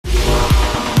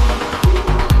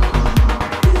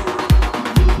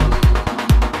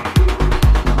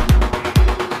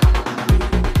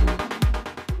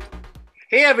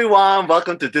Hey everyone,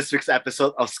 welcome to this week's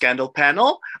episode of Scandal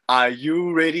Panel. Are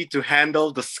you ready to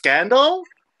handle the scandal?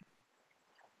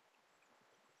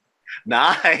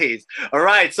 Nice. All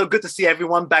right. So good to see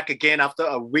everyone back again after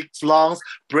a week's long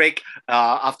break.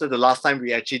 After the last time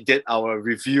we actually did our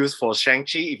reviews for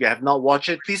Shang-Chi. If you have not watched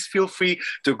it, please feel free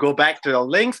to go back to the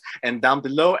links and down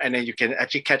below, and then you can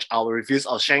actually catch our reviews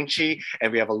of Shang-Chi.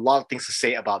 And we have a lot of things to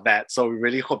say about that. So we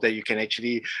really hope that you can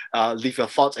actually leave your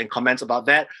thoughts and comments about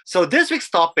that. So this week's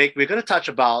topic, we're going to touch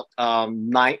about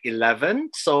 9/11.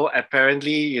 So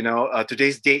apparently,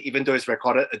 today's date, even though it's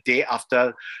recorded a day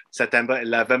after September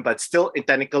 11, but still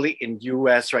technically in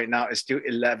US right now, it's still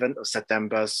 11th of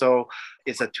September. So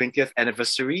it's a 20th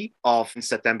anniversary of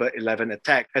September 11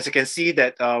 attack. As you can see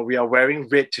that we are wearing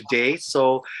red today.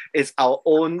 So it's our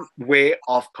own way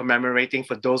of commemorating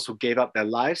for those who gave up their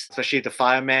lives, especially the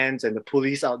firemen and the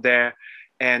police out there.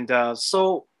 And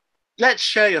so let's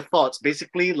share your thoughts.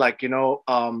 Basically,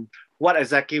 what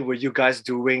exactly were you guys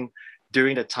doing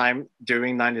during the time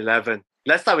during 9/11?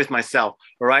 Let's start with myself,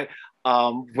 all right?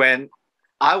 When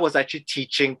I was actually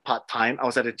teaching part-time, I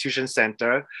was at a tuition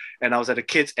center and I was at the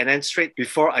kids. And then straight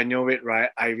before I knew it,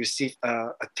 right, I received a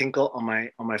tinkle on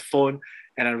my phone,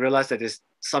 and I realized that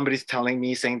somebody's telling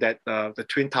me saying that the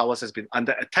Twin Towers has been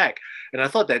under attack. And I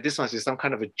thought that this must be some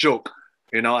kind of a joke,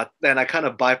 and I kind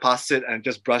of bypassed it and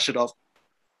just brushed it off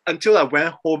until I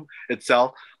went home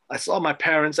itself. I saw my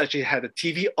parents actually had the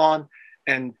TV on,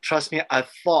 and trust me, I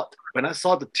thought when I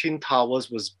saw the Twin Towers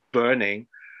was burning,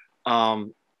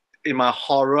 in my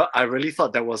horror, I really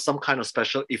thought there was some kind of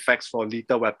special effects for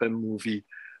Lethal Weapon movie,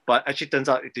 but actually turns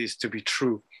out it is to be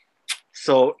true.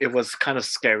 So it was kind of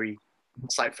scary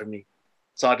sight for me.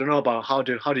 So I don't know about how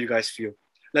do you guys feel?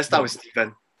 Let's start with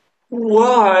Stephen.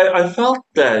 Well, I felt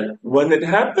that when it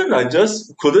happened, I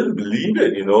just couldn't believe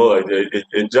it.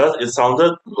 It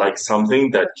sounded like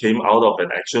something that came out of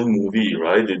an action movie,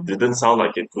 right? It didn't sound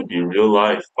like it could be real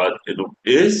life, but it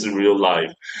is real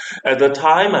life. At the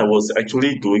time, I was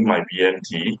actually doing my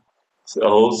BMT.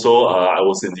 So I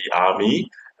was in the army,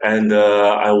 and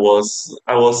I was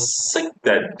sick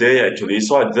that day actually,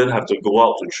 so I didn't have to go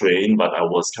out to train, but I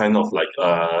was kind of like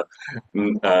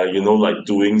like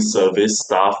doing service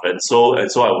stuff, and so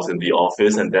I was in the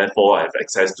office, and therefore I have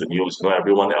access to news.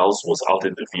 Everyone else was out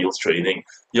in the fields training.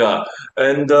 Yeah,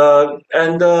 and well,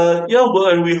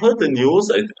 and we heard the news.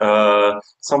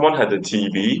 Someone had a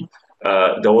TV.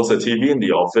 There was a TV in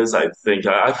the office, I think.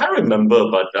 I can't remember,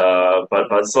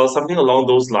 but saw something along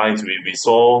those lines. We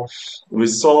saw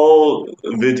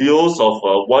videos of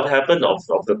what happened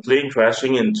of the plane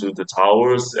crashing into the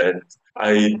towers, and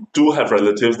I do have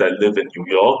relatives that live in New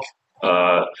York.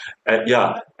 And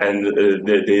yeah, and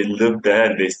they live there,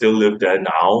 and they still live there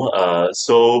now.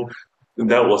 So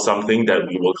that was something that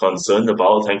we were concerned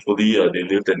about. Thankfully, they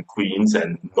lived in Queens,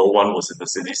 and no one was in the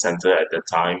city center at that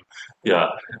time. Yeah,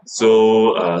 so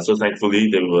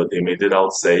thankfully they made it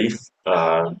out safe.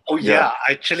 Oh Yeah.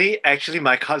 yeah, actually,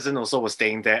 my cousin also was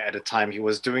staying there at the time. He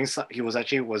was doing some, he was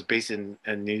actually was based in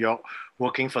New York,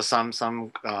 working for some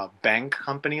bank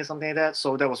company or something like that.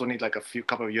 So that was only like a few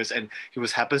couple of years, and he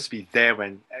was happens to be there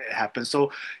when it happened.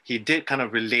 So he did kind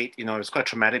of relate. It was quite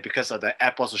traumatic because the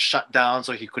airports were shut down,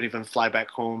 so he couldn't even fly back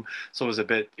home. So it was a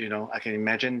bit, I can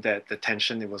imagine that the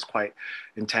tension it was quite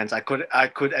intense. I could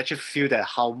actually feel that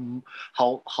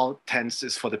how tense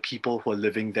is for the people who are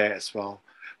living there as well.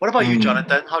 What about you, Mm.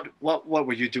 Jonathan? What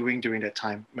were you doing during that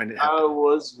time when it I happened?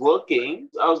 was working.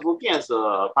 I was working as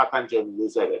a part-time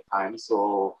journalist at that time.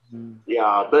 So Mm.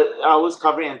 yeah, but I was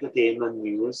covering entertainment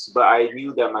news. But I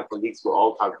knew that my colleagues were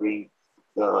all covering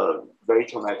the very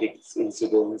traumatic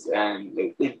incidents, and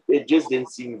it just didn't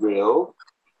seem real.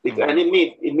 And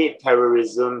Mm. it made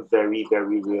terrorism very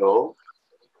very real.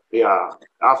 Yeah.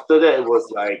 After that, it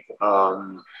was like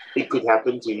it could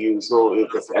happen to you. So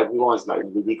it was everyone was like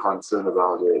really concerned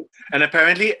about it. And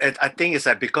apparently, I think it's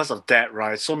like because of that,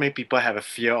 right? So many people have a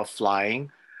fear of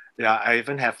flying. Yeah, I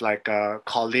even have like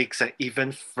colleagues and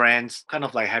even friends kind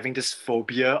of like having this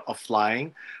phobia of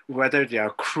flying, whether they are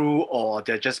crew or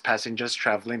they're just passengers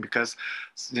traveling, because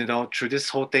through this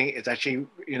whole thing, it's actually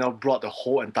brought the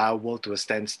whole entire world to a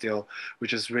standstill,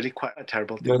 which is really quite a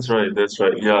terrible thing to That's see. right. That's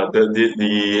right. Yeah,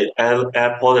 the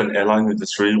airport and airline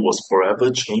industry was forever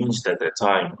changed at that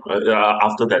time.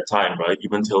 After that time, right?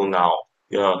 Even till now.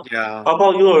 Yeah. Yeah. How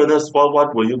about you, Ernest?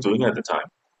 What were you doing at the time?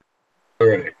 All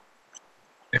right.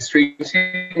 The strange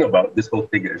thing about this whole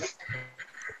thing is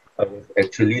I was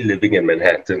actually living in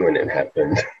Manhattan when it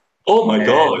happened. Oh my And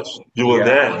gosh, you were yeah,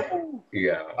 there.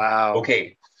 yeah. Wow.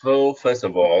 Okay, so first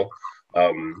of all,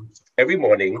 every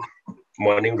morning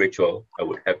ritual, I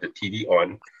would have the TV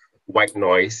on, white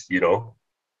noise,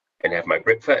 and have my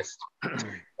breakfast.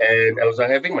 And as I was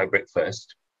having my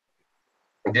breakfast,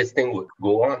 this thing would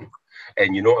go on.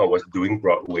 And you know, I was doing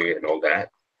Broadway and all that.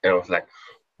 And I was like,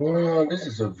 wow, this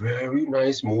is a very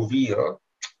nice movie, huh?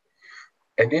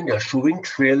 And then they're showing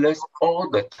trailers all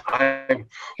the time.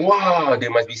 Wow, they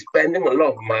must be spending a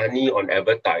lot of money on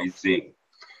advertising,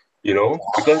 you know,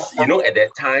 because, you know, at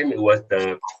that time, it was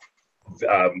the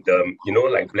you know,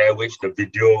 like Blair Witch, the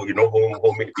video, you know,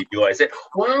 homemade video. I said,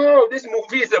 wow, this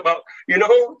movie is about, you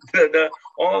know,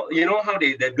 all, you know, how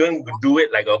they're going to do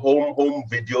it like a home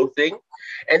video thing.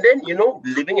 And then, you know,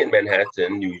 living in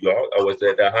Manhattan, New York, I was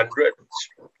at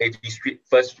 180th Street,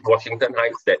 First Washington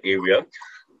Heights, that area.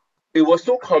 It was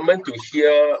so common to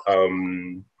hear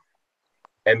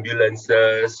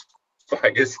ambulances,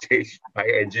 fire station,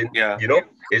 fire engine, you know,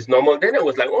 it's normal. Then I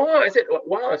was like, oh, I said,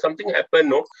 wow, something happened,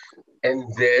 no?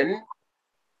 And then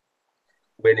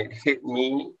when it hit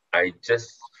me, I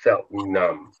just felt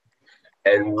numb.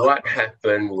 And what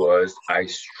happened was I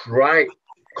tried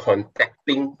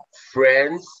contacting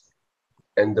friends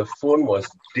and the phone was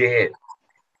dead.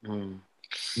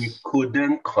 We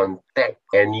couldn't contact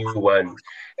anyone.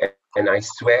 And I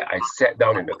swear I sat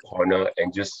down in the corner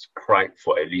and just cried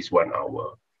for at least 1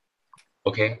 hour.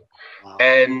 Okay? Wow.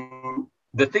 And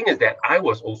the thing is that I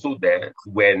was also there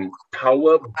when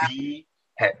Tower B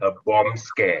had a bomb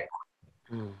scare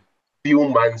few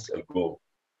months ago.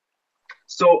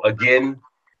 So again,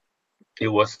 it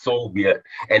was so weird.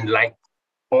 And like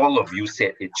all of you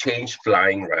said, it changed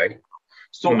flying, right?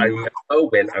 So I remember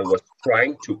when I was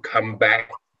trying to come back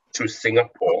to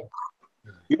Singapore,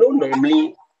 you know,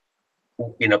 normally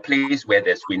in a place where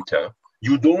there's winter,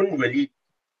 you don't really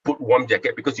put warm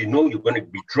jacket because you know you're going to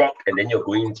be dropped and then you're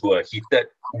going into a heated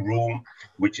room,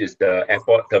 which is the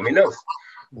airport terminals.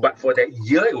 But for that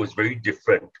year, it was very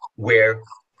different, where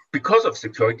because of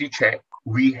security check,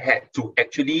 we had to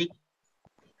actually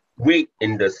wait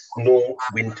in the snow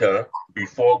winter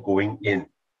before going in.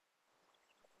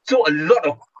 So a lot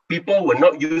of people were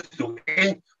not used to,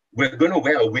 hey, we're going to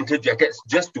wear our winter jackets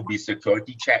just to be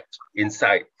security checked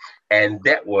inside. And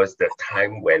that was the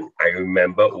time when I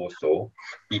remember also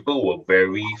people were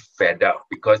very fed up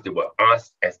because they were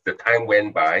asked, as the time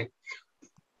went by,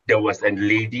 there was a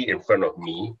lady in front of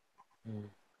me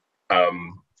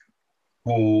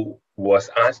who was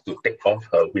asked to take off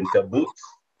her winter boots,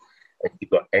 and she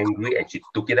got angry and she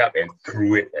took it up and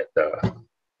threw it at the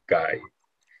guy.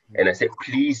 And I said,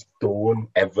 please don't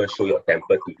ever show your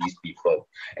temper to these people.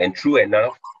 And true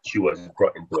enough, she was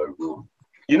brought into a room.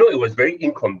 You know, it was very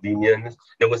inconvenient.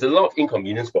 There was a lot of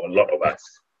inconvenience for a lot of us,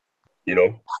 you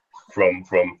know, from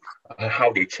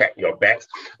how they check your bags.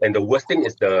 And the worst thing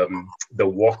is the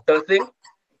water thing.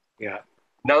 Yeah.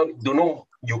 Now, don't know,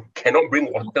 you cannot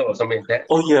bring water or something like that.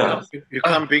 Oh, yeah. You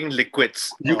can't bring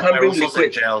liquids. You can't bring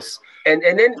liquids. Gels. And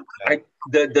then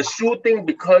the shoe thing,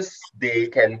 because they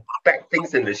can pack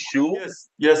things in the shoe.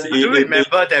 Yes. I do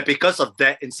remember that because of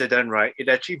that incident, right, it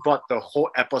actually brought the whole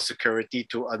airport security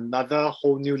to another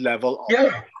whole new level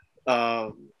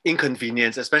of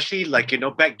inconvenience, especially like, you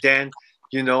know, back then,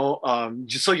 you know,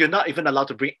 so you're not even allowed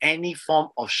to bring any form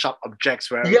of sharp objects,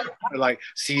 right? Like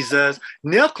scissors,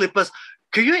 nail clippers.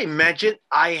 Could you imagine?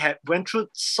 I went through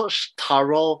such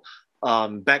thorough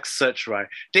bag search, right?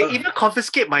 They even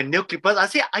confiscate my nail clippers. I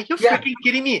say, are you freaking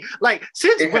kidding me? Like,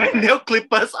 since when nail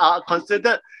clippers are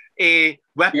considered a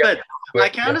weapon, I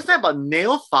can understand about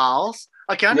nail files.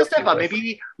 I can understand about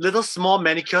maybe little small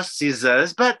manicure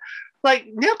scissors, but like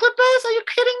nail clippers, are you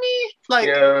kidding me? Like,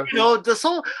 you know,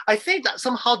 I think that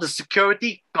somehow the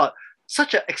security got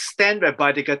such an extent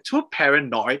whereby they get too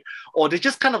paranoid, or they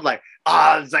just kind of like,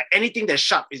 it's like anything that's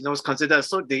sharp is considered.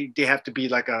 So they have to be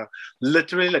like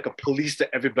literally like a police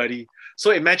to everybody.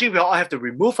 So imagine we all have to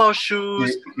remove our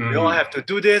shoes, we all have to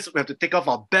do this, we have to take off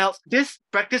our belts. This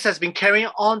practice has been carrying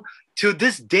on till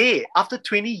this day after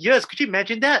 20 years. Could you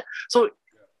imagine that? So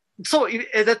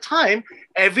at the time,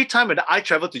 every time when I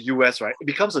travel to US, right, it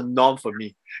becomes a norm for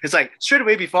me. It's like straight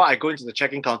away before I go into the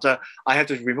check-in counter, I have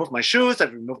to remove my shoes, I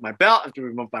have to remove my belt, I have to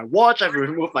remove my watch, I have to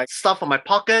remove my stuff from my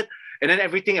pocket, and then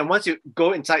everything. And once you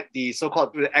go inside the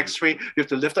so-called X-ray, you have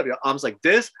to lift up your arms like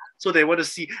this. So they want to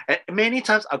see. And many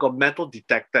times I got metal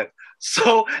detected.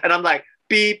 So, and I'm like,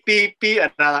 beep, beep, beep.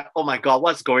 And I'm like, oh my God,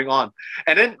 what's going on?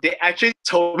 And then they actually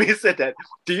told me, said that,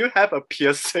 do you have a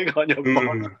piercing on your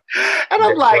body? And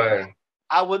I'm like,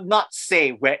 I would not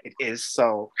say where it is.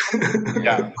 So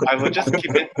yeah, I will just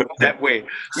keep it that way.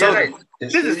 So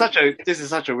this is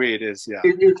such a way it is. Yeah.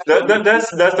 That's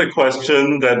the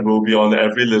question that will be on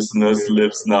every listener's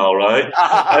lips now, right?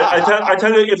 I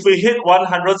tell you, if we hit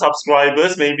 100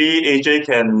 subscribers, maybe AJ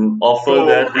can offer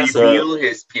that as reveal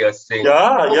his piercing.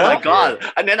 Yeah, oh yeah. my god!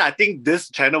 And then I think this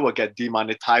channel will get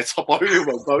demonetized. So probably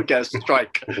will go get a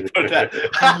strike for that.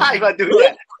 If I do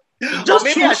that. Just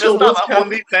maybe I should start my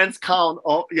OnlyFans count.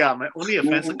 Oh yeah, my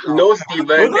OnlyFans account. No, Steven.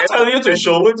 We're not telling you to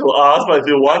show it to us, but if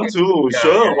you want to,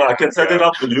 sure, well, I can set it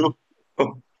up for you.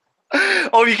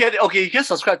 Oh, you can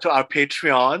subscribe to our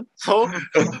Patreon. So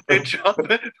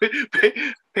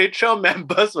Patreon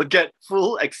members will get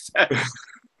full access.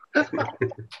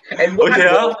 And what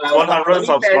 100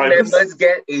 subscribers members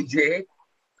get, AJ?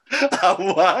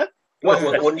 What? What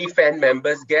will OnlyFans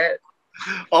members get?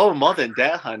 Oh, more than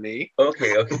that, honey.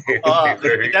 Okay. It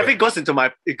definitely goes into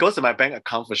my bank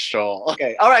account for sure.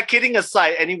 Okay, all right. Kidding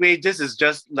aside, anyway, this is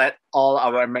just let all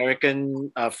our American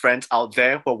friends out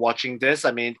there who are watching this.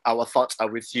 I mean, our thoughts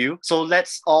are with you. So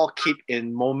let's all keep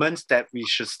in moments that we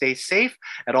should stay safe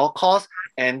at all costs,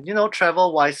 and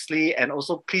travel wisely, and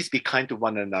also please be kind to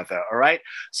one another. All right.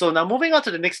 So now moving on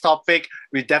to the next topic,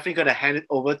 we're definitely going to hand it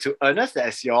over to Ernest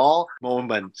as your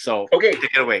moment. So okay,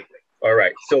 take it away. All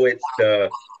right, so it's the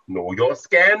Know Your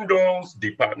Scandals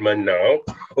department now.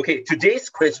 Okay, today's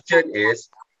question is,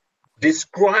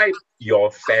 describe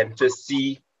your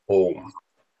fantasy home.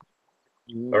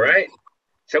 All right,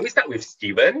 shall we start with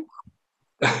Steven?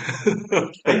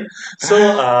 Okay. So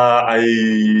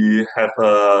I have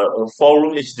a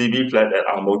 4-room HDB flat at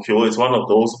Ang Mo Kio. It's one of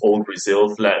those old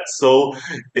resale flats. So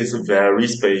it's very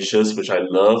spacious, which I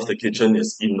love. The kitchen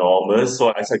is enormous.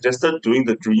 So I suggested doing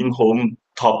the dream home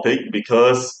topic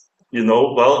because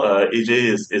AJ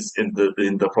is in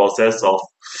the process of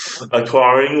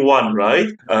acquiring one, right?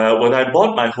 When I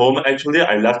bought my home, actually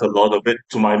I left a lot of it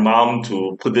to my mom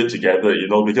to put it together,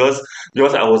 because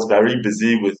I was very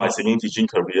busy with my singing teaching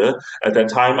career. At that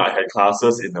time, I had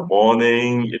classes in the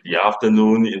morning, in the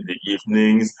afternoon, in the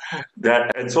evenings.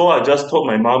 And so I just told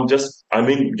my mom,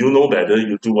 you know better,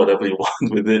 you do whatever you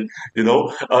want with it,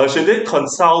 She did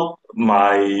consult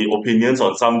my opinions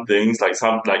on some things, like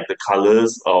the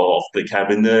colors of the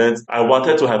cabinets. I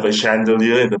wanted to have a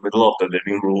chandelier in the middle of the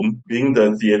living room. Being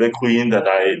the theater queen that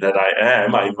I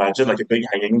am, I imagined like a big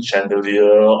hanging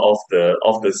chandelier off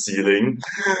the ceiling.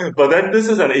 But then this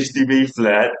is an HDB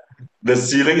flat. The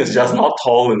ceiling is just not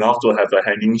tall enough to have a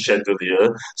hanging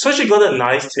chandelier. So she got a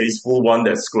nice, tasteful one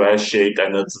that's square shaped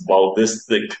and it's about this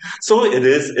thick. So it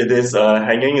is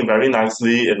hanging very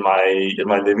nicely in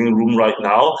my living room right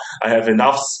now. I have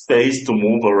enough space to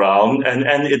move around, and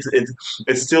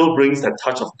it still brings that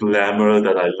touch of glamour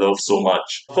that I love so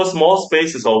much. Of course, more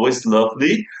space is always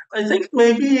lovely. I think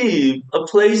maybe a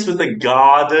place with a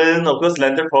garden. Of course,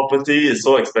 landed property is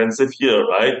so expensive here,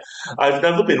 right? I've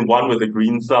never been one with a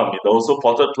green thumb, so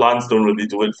potted plants don't really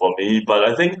do it for me. But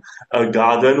I think a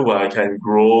garden where I can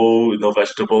grow,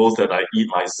 vegetables that I eat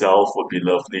myself would be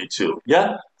lovely too.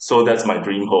 Yeah, so that's my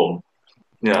dream home.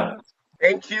 Yeah.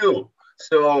 Thank you.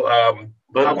 So, how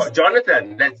about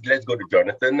Jonathan? Let's go to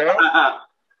Jonathan now.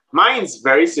 Mine's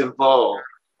very simple.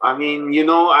 I mean,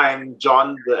 I'm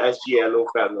John, the SGLO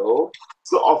fellow.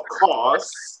 So, of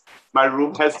course, my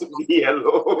room has to be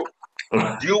yellow.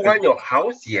 Do you want your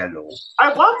house yellow?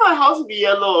 I want my house to be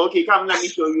yellow. Okay, come, let me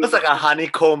show you. It's like a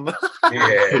honeycomb.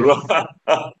 Yeah.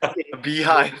 A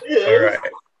beehive. All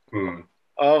right.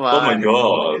 Oh my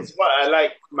God. It's what I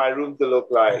like my room to look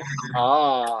like.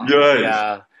 Oh. Yes.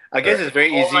 Yeah. I guess it's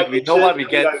very easy. We know what we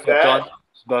get like for that. John's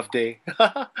birthday.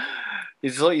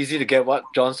 It's so easy to get what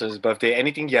John's birthday.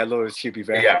 Anything yellow, he'll be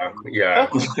very happy. Yeah.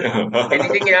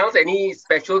 Anything else? Any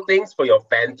special things for your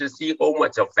fantasy home?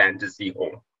 What's your fantasy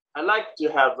home? I like to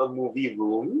have a movie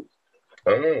room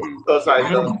Oh. because I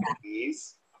love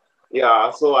movies.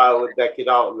 Yeah, so I would deck it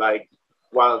out like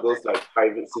one of those like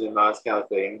private cinemas kind of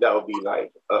thing. That would be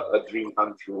like a dream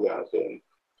come true kind of thing.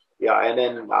 Yeah, and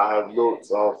then I have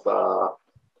loads of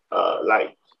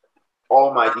like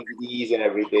all my DVDs and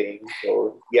everything.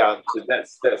 So yeah, so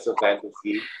that's a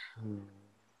fantasy.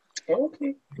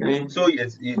 Okay. So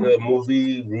it's a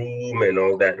movie room and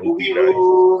all that. Movie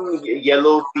room,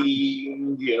 yellow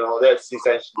theme. That's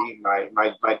essentially my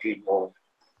dream home.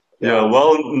 Yeah,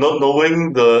 well,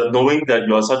 knowing that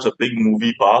you are such a big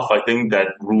movie buff, I think that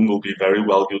room will be very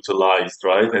well utilized,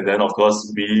 right? And then, of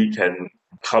course, we can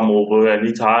come over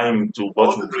anytime to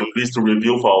watch movies to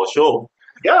review for our show.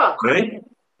 Yeah. Right?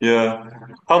 Yeah.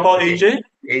 How about AJ?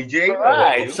 AJ, how about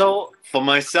Right. you? So for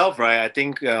myself, right, I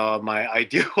think my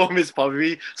ideal home is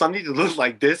probably something to look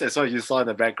like this, as what you saw in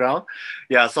the background.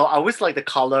 Yeah. So I always like the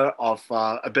color of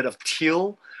a bit of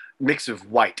teal mixed with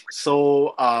white.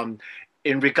 So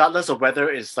in regardless of whether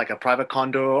it's like a private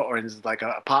condo or it's like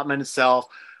an apartment itself,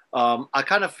 I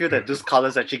kind of feel that this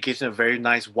colors actually gives me a very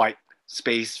nice white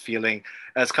space feeling.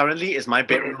 As currently is my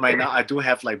bedroom right now, I do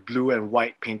have like blue and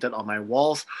white painted on my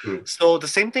walls. Mm. So the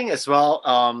same thing as well.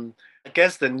 I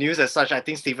guess the news as such, I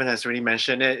think Stephen has already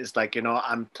mentioned it. It's like,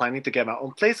 I'm planning to get my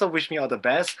own place, so wish me all the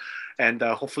best. And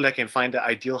hopefully I can find the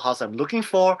ideal house I'm looking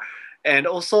for. And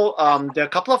also, there are a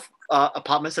couple of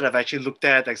apartments that I've actually looked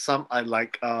at. Like some are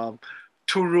like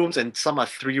 2 rooms and some are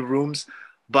 3 rooms.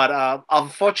 But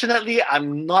unfortunately,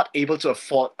 I'm not able to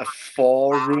afford a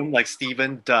 4 room like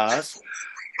Stephen does.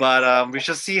 But we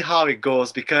shall see how it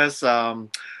goes because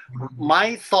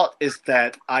my thought is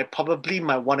that I probably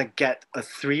might want to get a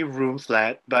 3 room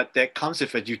flat, but that comes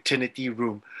with a utility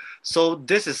room. So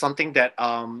this is something that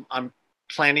I'm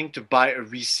planning to buy a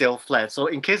resale flat. So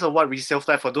in case of what resale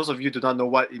flat, for those of you who do not know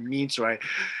what it means, right?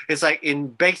 It's like in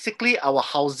basically our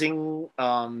housing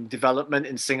development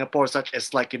in Singapore, such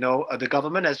as like, the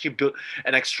government actually built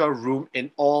an extra room in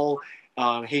all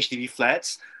HDB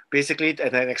flats, basically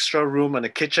an extra room and a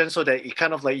kitchen so that it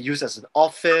kind of like used as an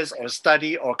office or a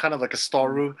study or kind of like a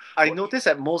storeroom. I noticed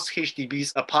that most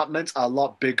HDB's apartments are a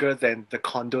lot bigger than the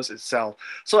condos itself.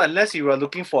 So unless you are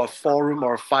looking for a 4 room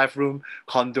or a 5 room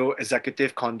condo,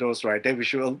 executive condos, right, then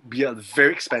which will be a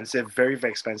very expensive, very,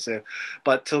 very expensive.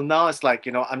 But till now, it's like,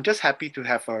 I'm just happy to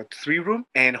have a 3 room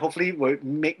and hopefully we'll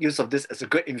make use of this as a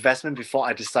good investment before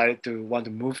I decided to want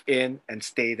to move in and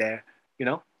stay there,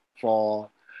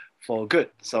 for good.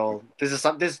 So this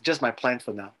is just my plan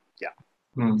for now. Yeah.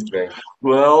 Right.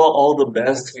 Well, all the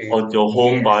best Okay. on your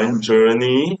home Yes. buying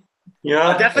journey. Yeah, I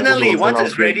hope it Definitely. will turn Once out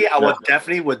it's great. ready, I Yeah. will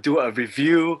definitely would do a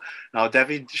review. I'll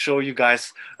definitely show you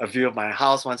guys a view of my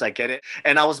house once I get it.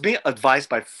 And I was being advised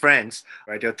by friends,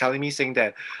 right? They're telling me saying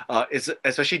that it's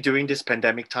especially during this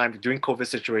pandemic time, during COVID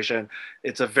situation,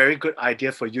 it's a very good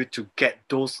idea for you to get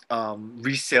those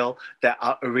resale that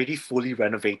are already fully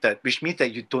renovated, which means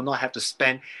that you do not have to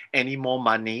spend any more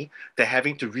money than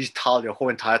having to retile your whole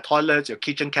entire toilets, your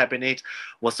kitchen cabinet,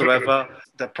 whatsoever.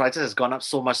 The prices has gone up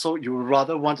so much, so you would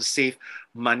rather want to save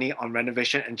money on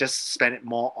renovation and just spend it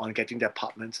more on getting the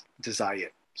apartment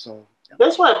desired. So yeah.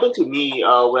 That's what happened to me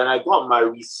when I got my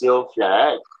resale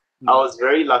flat. I was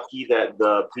very lucky that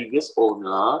the previous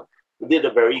owner did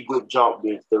a very good job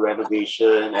with the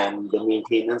renovation and the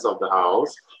maintenance of the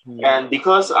house. And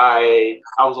because I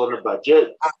was on a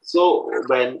budget, so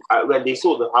when they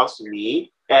sold the house to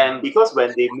me, and because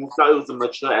when they moved out, it was a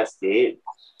mature estate.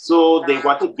 So they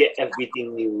wanted to get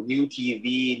everything new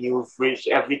TV, new fridge,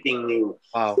 everything new.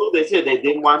 Wow. So they said they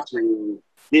didn't want to.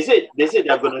 They said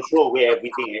they're gonna throw away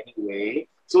everything anyway.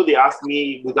 So they asked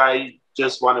me, would I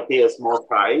just want to pay a small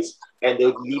price, and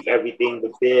they'll leave everything,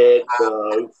 the bed,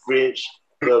 the fridge,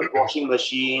 the washing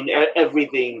machine,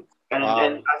 everything. And Wow.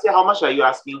 and I said, how much are you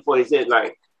asking for? He said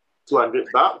like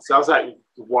 $200. I was like,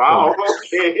 wow,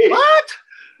 okay. What?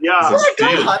 Yeah. Oh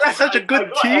my God, that's such a I good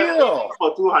got deal. everything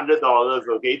for $200.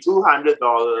 Okay,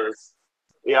 $200.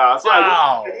 Yeah, so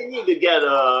Wow. I didn't need to get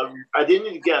I didn't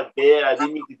need to get a bed. I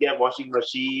didn't need to get washing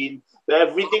machine.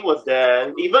 Everything was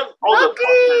there. Even all the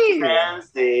pots and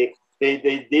pans, they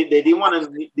didn't want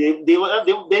to. They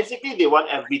basically they want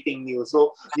everything new.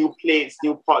 So new plates,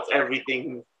 new pots,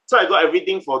 everything. So I got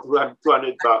everything for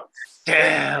 $200.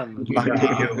 Damn, lucky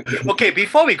you. Okay,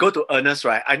 before we go to Ernest,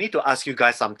 right, I need to ask you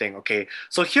guys something. Okay,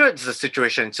 so here is the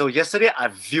situation. So yesterday I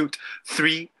viewed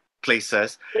 3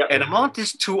 places, Yep. and among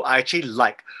these 2 I actually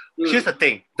like. Here's the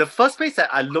thing: the first place that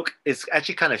I look is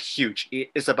actually kind of huge.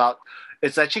 It's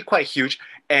actually quite huge,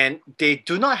 and they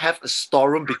do not have a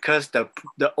storeroom because the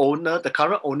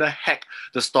current owner, hacked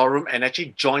the storeroom and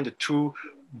actually joined the 2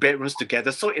 bedrooms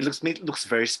together. So it looks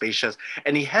very spacious,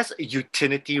 and it has a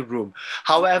utility room.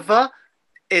 However,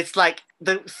 it's like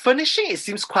the furnishing, it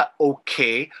seems quite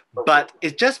okay, but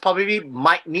it just probably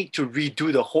might need to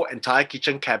redo the whole entire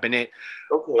kitchen cabinet,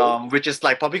 Okay. which is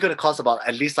like probably going to cost about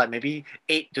at least like maybe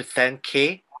 8 to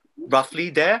 10K roughly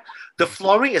there. The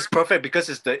flooring is perfect because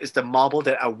it's the marble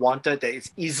that I wanted, that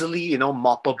it's easily,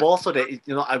 moppable, so that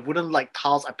I wouldn't like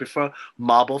tiles. I prefer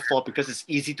marble floor because it's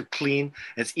easy to clean,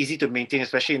 it's easy to maintain,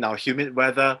 especially in our humid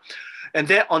weather. And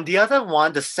then on the other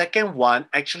one, the second one,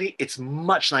 actually, it's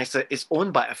much nicer. It's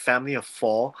owned by a family of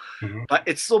 4, but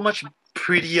it's so much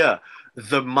prettier.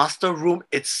 The master room,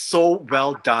 it's so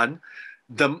well done.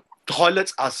 The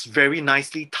toilets are very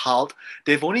nicely tiled.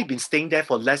 They've only been staying there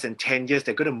for less than 10 years.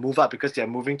 They're going to move out because they're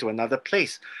moving to another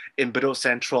place in Bedok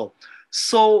Central.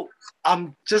 So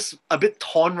I'm just a bit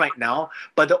torn right now.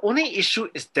 But the only issue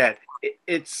is that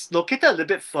it's located a little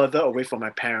bit further away from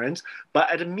my parents. But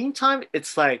at the meantime,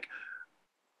 it's like,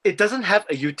 it doesn't have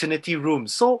a utility room.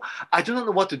 So I do not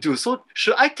know what to do. So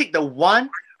should I take the one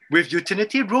with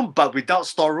utility room but without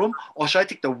storeroom, or should I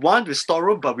take the one with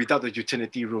storeroom but without the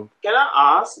utility room? Can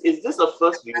I ask, is this a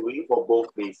first viewing for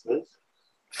both places?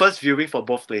 First viewing for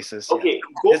both places. Okay,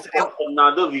 go for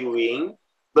another viewing,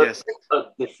 but pick a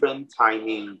different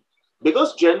timing.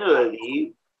 Because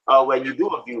generally, when you do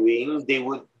a viewing, they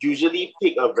would usually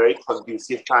pick a very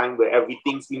conducive time where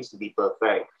everything seems to be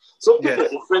perfect. So pick a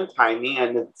different timing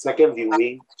and the second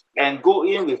viewing and go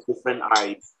in with different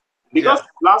eyes. Because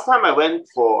last time I went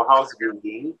for house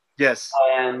viewing,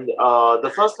 and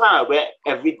the first time I went,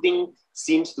 everything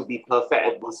seems to be perfect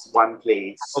at this one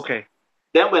place. Okay.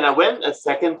 Then when I went a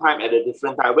second time at a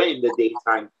different time, I went in the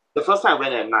daytime. The first time I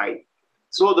went at night.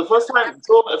 So the first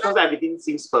time everything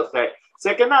seems perfect.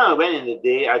 Second time I went in the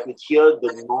day, I could hear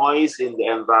the noise in the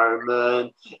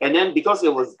environment. And then because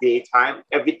it was daytime,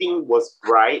 everything was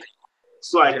bright.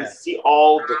 So I could see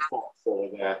all the faults over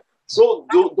there. So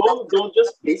don't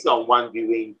just base it on one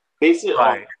viewing. Base it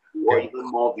on two or even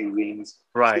more viewings.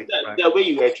 Right. So that way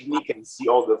you actually can see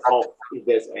all the faults if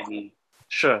there's any.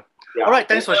 Sure. Yeah. All right.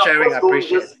 Thanks for sharing. I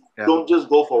appreciate it. Don't just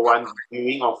go for one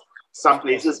viewing of some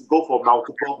places. Go for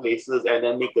multiple places and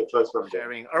then make the choice from there.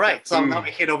 All right. So now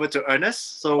we head over to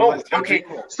Ernest. So okay.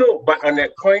 So, but on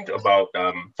that point about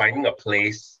finding a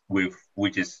place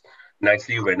which is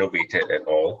nicely renovated and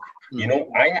all, you know,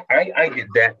 I did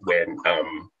that when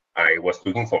I was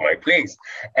looking for my place.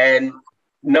 And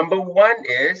number one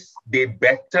is they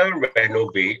better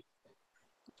renovate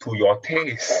to your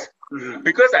taste.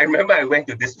 Because I remember I went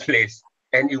to this place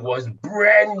and it was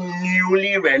brand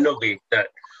newly renovated,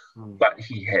 but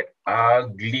he had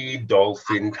ugly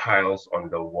dolphin tiles on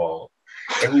the wall.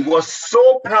 And he was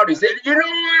so proud. He said, you know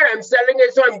what, I'm selling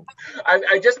it. So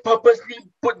I just purposely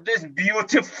put this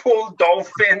beautiful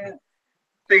dolphin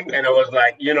thing. And I was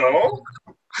like, you know,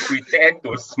 pretend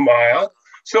to smile.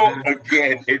 So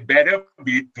again, it better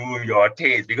be to your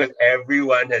taste because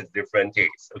everyone has different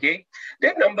tastes, okay?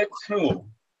 Then number two,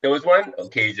 there was one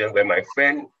occasion where my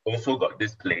friend also got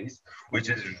this place, which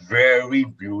is very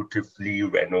beautifully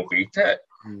renovated,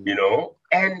 you know?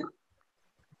 And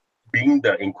being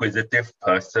the inquisitive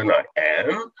person I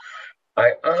am,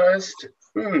 I asked,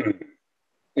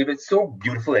 if it's so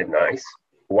beautiful and nice,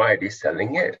 why are they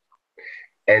selling it?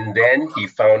 And then he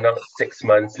found out 6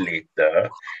 months later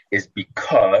is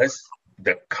because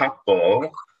the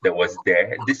couple that was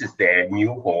there, this is their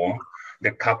new home,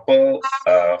 the couple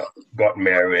got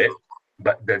married,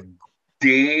 but the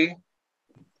day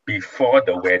before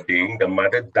the wedding, the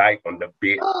mother died on the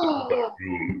bed in the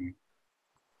room.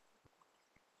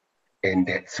 And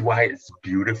that's why it's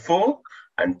beautiful,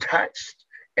 untouched,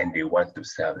 and they want to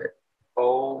sell it.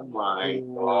 Oh my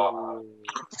God.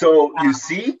 So you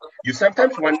see, you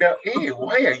sometimes wonder, hey,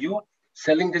 why are you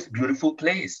selling this beautiful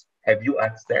place? Have you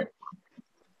asked that?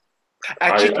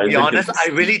 Actually, to be honest, I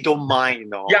really don't mind, you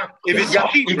know. Yeah, if it's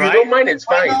cheap, if right? you don't mind, it's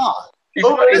fine. It's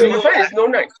fine, it's no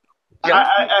night. Yeah.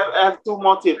 I have two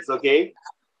more tips, okay?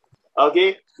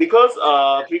 Okay, because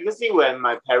previously when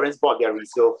my parents bought their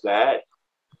resale flat,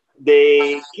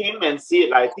 they came and see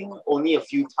it, I think, only a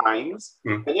few times.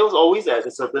 And it was always at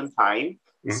a certain time.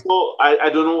 So I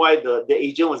don't know why the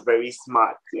agent was very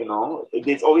smart, you know.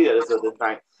 It's always at a certain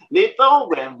time. Later,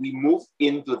 when we moved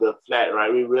into the flat,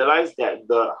 right, we realized that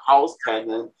the house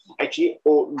tenant actually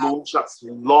owed loan sharks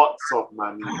lots of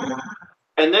money.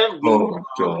 And then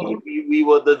we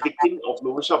were the victim of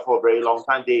loan shark for a very long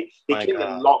time. They came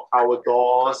and locked our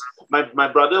doors. My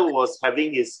brother was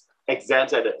having his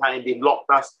exams at the time. They locked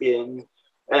us in.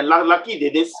 And lucky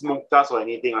they didn't smoke us or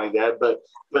anything like that.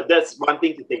 But that's one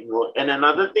thing to take note. And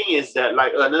another thing is that,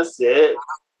 like Ernest said,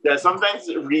 there's sometimes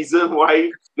a reason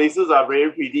why places are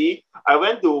very pretty. I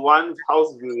went to one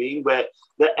house viewing where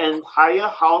the entire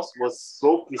house was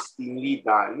so pristinely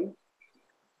done.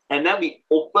 And then we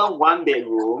opened one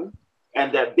bedroom,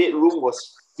 and that bedroom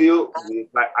was filled with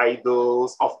like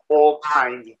idols of all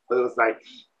kinds. It was like,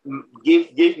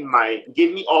 give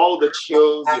me all the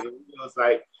chills. You know? It was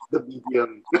like the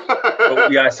medium. Oh,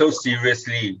 yeah, so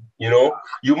seriously, you know,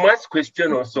 you must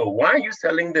question also, why are you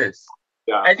selling this?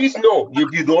 Yeah. At least no.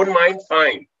 If you don't mind,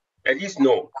 fine. At least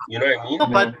no. You know what I mean? No,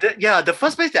 but the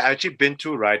first place that I actually been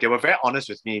to, right, they were very honest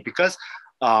with me because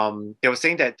they were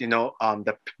saying that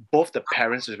both the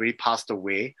parents already passed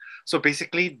away. So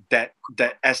basically, that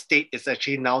estate is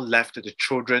actually now left to the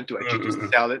children to actually to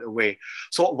sell it away.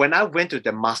 So when I went to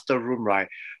the master room, right,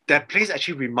 that place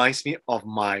actually reminds me of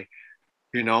my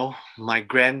grandma,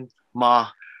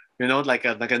 like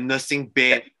a nursing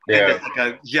bed. Yeah.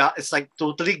 And it's like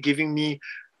totally giving me,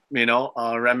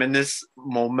 reminisce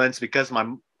moments, because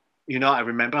I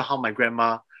remember how my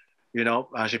grandma,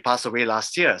 she passed away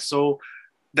last year. So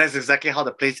that's exactly how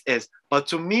the place is. But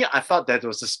to me, I felt that there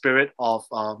was a spirit of,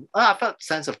 I felt a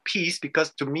sense of peace,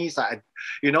 because to me, it's like,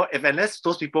 unless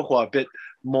those people who are a bit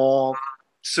more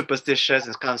superstitious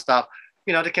and kind of stuff,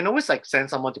 they can always like send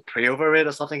someone to pray over it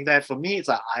or something like that. For me, it's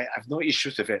like, I have no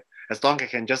issues with it. As long as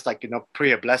I can just like,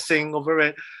 pray a blessing over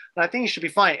it. And I think it should be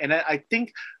fine. And I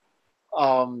think,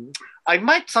 I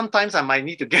might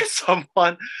need to get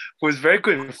someone who is very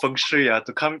good in feng shui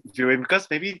to come view it, because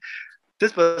maybe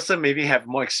this person maybe have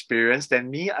more experience than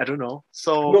me. I don't know.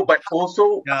 So no, but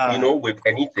also with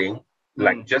anything,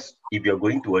 like just if you're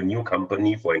going to a new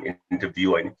company for an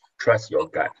interview, and trust your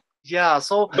gut. Yeah.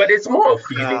 So, but it's more a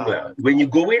feeling when you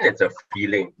go in, it's a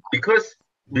feeling, because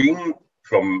being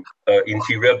from an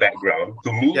interior background,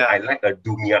 to me, I like a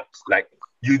do-me-ups. Like,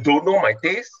 you don't know my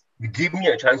taste, give me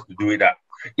a chance to do it up.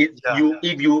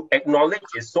 If you acknowledge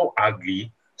it's so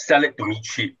ugly, sell it to me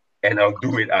cheap, and I'll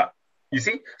do it up. You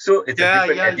see? So it's a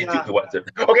different attitude towards it.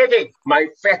 Okay. My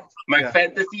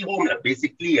fantasy home,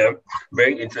 basically,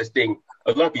 very interesting.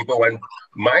 A lot of people want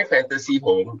my fantasy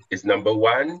home is number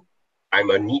one. I'm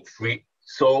a neat freak,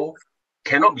 so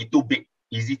cannot be too big,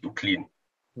 easy to clean.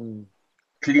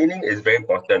 Cleaning is very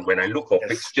important. When I look for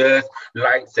fixtures,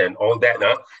 lights, and all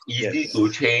that, easy to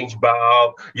change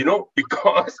bulb,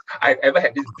 because I've ever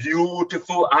had this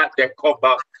beautiful art decor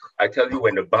bulb. I tell you,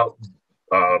 when the bulb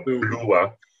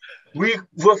blew, we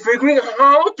were figuring out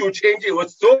how to change it. It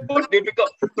was so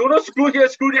difficult. Don't screw here,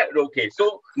 screw that. Okay,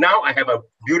 so now I have a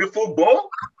beautiful bowl.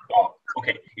 Oh,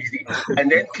 okay, easy.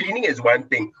 And then cleaning is one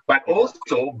thing, but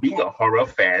also being a horror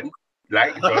fan,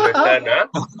 like Jonathan,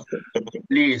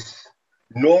 please,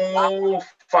 no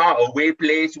far away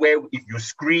place where if you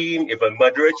scream, if a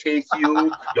murderer chases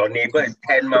you, your neighbor is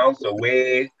 10 miles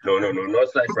away. No,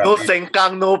 such rubbish. No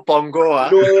Sengkang, no Pongo.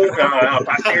 No,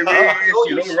 Pasir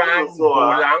Ris, run,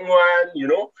 Golang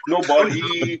one,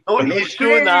 nobody. No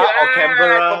Yishun or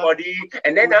Canberra. Nobody.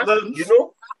 And then,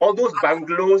 all those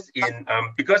bungalows in,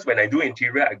 because when I do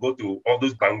interior, I go to all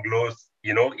those bungalows,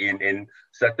 in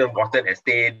certain Watten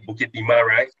Estate, Bukit Timah,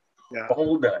 right? Yeah.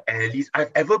 All the alleys.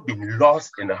 I've ever been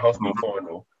lost in a house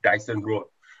before, Dyson Road.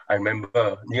 I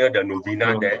remember near the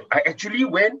Novena there. I actually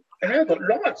went and I got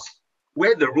lost.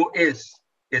 Where the road is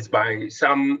by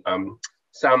some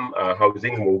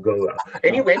housing mogul.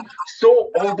 Anyway, so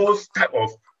all those type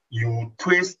of, you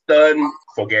twist, turn,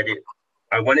 forget it.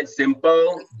 I want it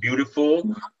simple,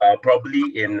 beautiful, probably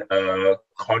in a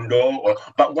condo.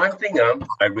 But one thing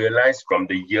I realized from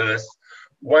the years,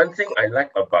 one thing I like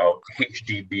about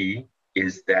HDB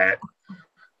is that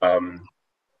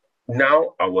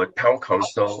now our town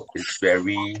council is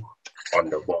very on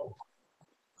the ball.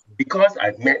 Because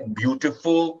I've met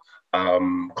beautiful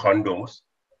condos,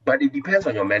 but it depends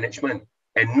on your management.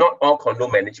 And not all condo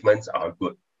managements are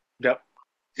good. Yep.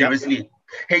 Seriously.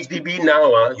 HDB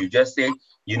now, you just say,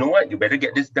 you know what, you better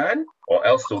get this done, or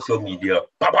else social media,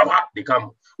 they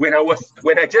come. When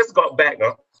I just got back,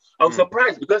 I was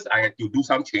surprised because I had to do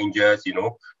some changes,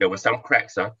 there were some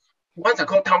cracks. Once I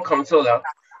called town council,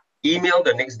 email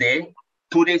the next day,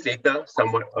 2 days later,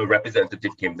 a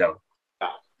representative came down.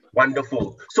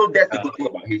 Wonderful. So that's the good thing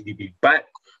about HDB. But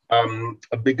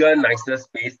a bigger, nicer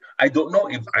space. I don't know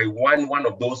if I want one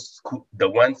of those, the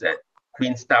ones at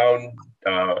Queenstown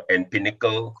and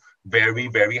Pinnacle, very,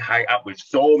 very high up with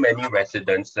so many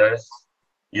residences,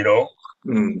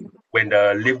 when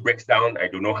the lift breaks down, I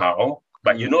don't know how.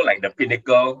 But like the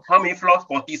Pinnacle, how many floors?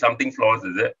 40 something floors,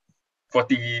 is it?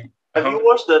 40. Have you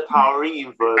watched the Towering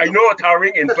Inferno? I know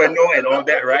Towering Inferno and all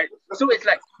that, right? So it's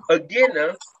like, again,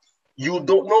 you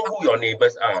don't know who your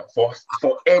neighbors are. For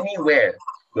anywhere,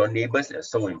 your neighbors are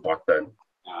so important.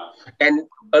 And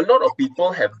a lot of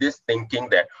people have this thinking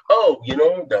that,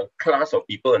 the class of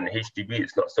people in HDB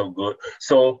is not so good.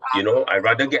 So, I'd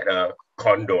rather get a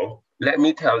condo. Let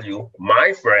me tell you,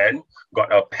 my friend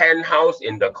got a penthouse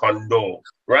in the condo,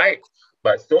 right?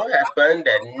 But so happened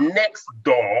that next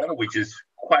door, which is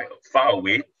quite far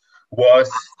away, was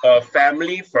a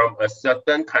family from a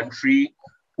certain country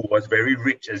who was very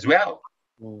rich as well.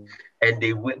 And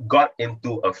they got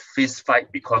into a fist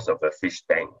fight because of a fish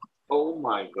tank. Oh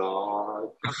my God.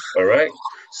 All right.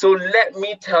 So let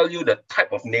me tell you the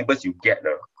type of neighbors you get.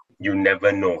 You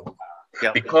never know.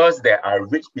 because there are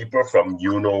rich people from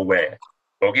you know where,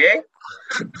 okay?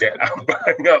 They are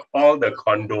buying up all the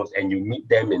condos, and you meet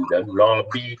them in the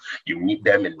lobby, you meet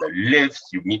them in the lifts,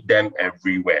 you meet them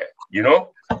everywhere, you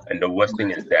know? And the worst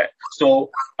thing is that. So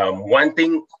one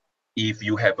thing, if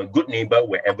you have a good neighbor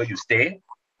wherever you stay,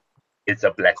 it's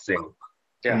a blessing.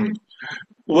 Yeah.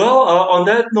 Well, on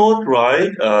that note,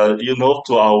 right,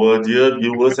 to our dear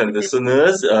viewers and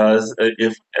listeners,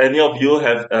 if any of you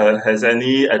has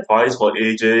any advice for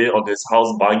AJ on his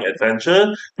house buying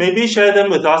adventure, maybe share them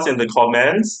with us in the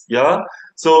comments. Yeah.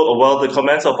 So, well, the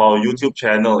comments of our YouTube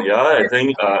channel. Yeah, I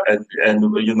think,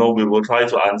 and we will try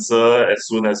to answer as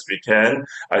soon as we can.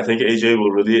 I think AJ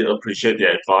will really appreciate the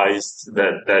advice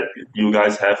that you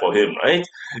guys have for him, right?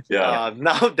 Yeah.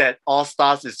 Now that All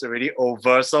Stars is already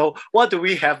over, so what do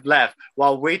we have left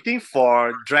while waiting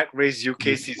for Drag Race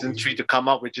UK Season 3 to come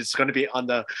out, which is going to be on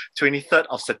the 23rd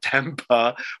of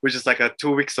September, which is like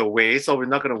 2 weeks away. So we're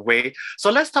not going to wait.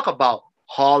 So let's talk about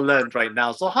Holland right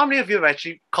now. So how many of you have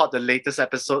actually caught the latest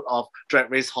episode of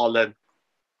Drag Race Holland?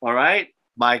 All right.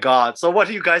 My God. So what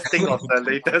do you guys think of the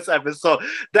latest episode?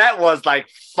 That was like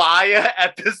fire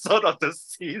episode of the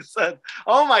season.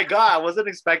 Oh my God. I wasn't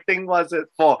expecting was it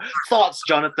for. Thoughts,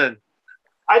 Jonathan?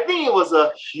 I think it was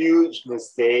a huge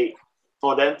mistake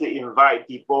for them to invite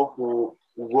people who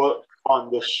worked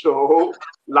on the show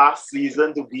last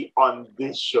season to be on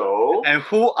this show. And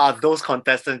who are those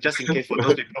contestants, just in case for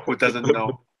those people who doesn't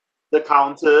know? The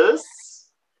Countess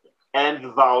and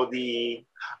Vivaldi.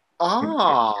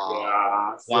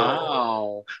 Oh, yeah,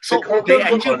 wow! So they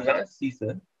actually on last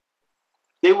season.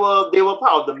 They were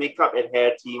part of the makeup and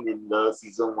hair team in the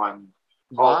season 1.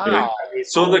 Wow!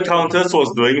 So the Countess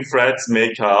was doing Fred's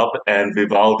makeup, and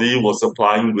Vivaldi was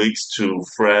supplying wigs to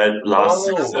Fred last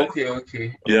season.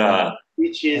 Okay. Yeah,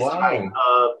 which is like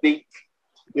a big,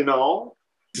 Yeah.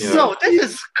 So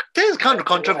this is kind of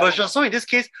controversial. So in this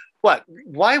case,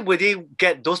 why would they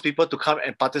get those people to come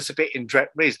and participate in Drag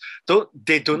Race?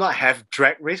 They do not have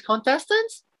Drag Race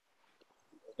contestants?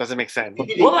 Doesn't make sense.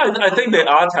 Well, I think they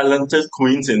are talented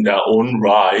queens in their own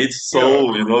right.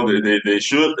 So, they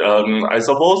should, I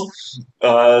suppose,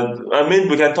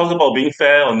 we can talk about being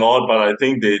fair or not, but I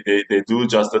think they do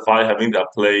justify having their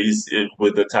place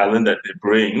with the talent that they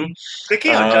bring.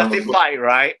 Speaking of justified,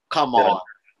 right? Come on.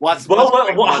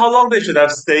 How long they should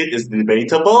have stayed is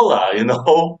debatable,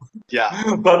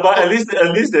 Yeah. But at least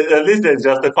they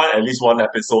justify at least one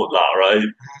episode, right?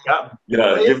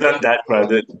 Yeah, give them that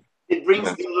credit. It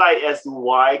brings new light as to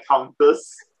why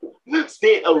Countess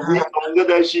stayed a week longer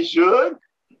than she should.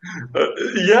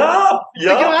 Yeah. You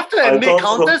have to admit,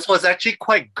 Countess was actually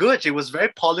quite good. She was very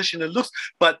polished in the looks,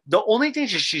 but the only thing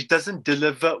she doesn't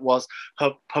deliver was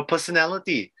her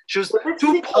personality. She was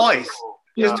too poised.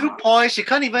 She was too poised. She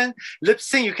can't even lip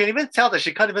sync. You can even tell that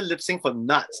she can't even lip sync for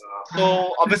nuts.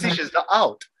 So obviously she's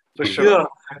out. For sure. Yeah,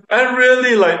 and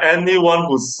really, like anyone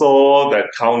who saw that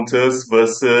Countess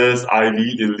versus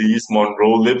Ivy Elise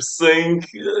Monroe lip sync,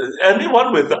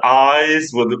 anyone with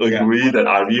eyes would agree that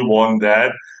Ivy won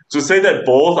that. To say that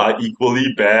both are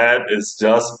equally bad is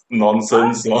just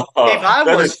nonsense.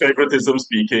 That is favoritism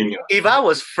speaking. If I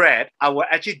was Fred, I would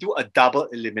actually do a double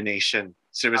elimination.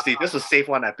 Seriously, just to save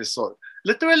one episode.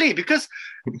 Literally, because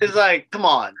it's like, come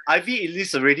on, Ivy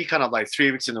Elise already kind of like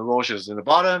 3 weeks in a row, she was in the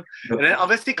bottom. And then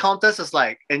obviously Countess is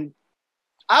like, and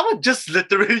I would just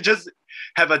literally just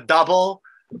have a double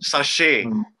sachet,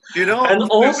 And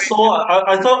also,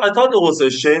 I thought it was a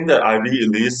shame that Ivy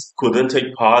Elise couldn't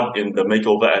take part in the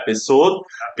makeover episode,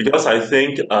 because I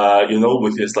think,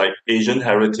 with his like Asian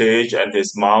heritage and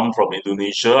his mom from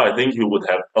Indonesia, I think he would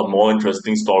have a more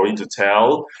interesting story to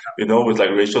tell, with like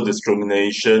racial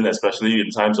discrimination, especially in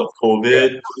times of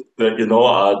COVID,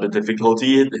 the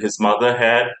difficulty his mother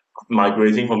had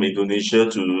migrating from Indonesia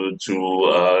to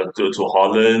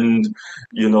Holland,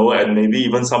 and maybe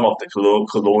even some of the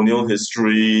colonial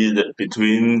history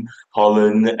between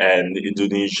Holland and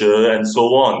Indonesia and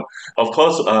so on. Of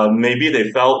course, maybe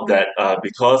they felt that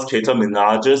because Keita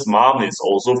Minaj's mom is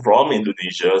also from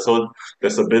Indonesia, so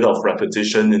there's a bit of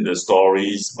repetition in the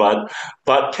stories. But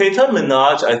Keita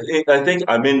Minaj, I think,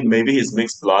 maybe he's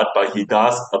mixed blood, but he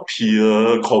does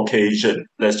appear Caucasian,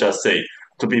 let's just say,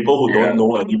 to people who don't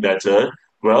know any better.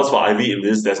 Whereas for Ivy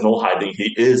Elise, there's no hiding.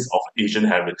 He is of Asian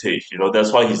heritage.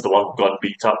 That's why he's the one who got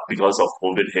beat up because of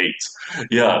COVID hate.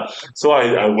 Yeah. So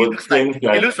I would think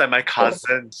that he looks like my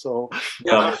cousin. So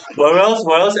yeah.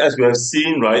 Whereas as we have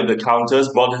seen, right, the Countess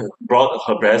brought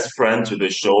her best friend to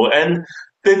the show, and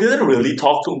they didn't really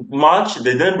talk too much.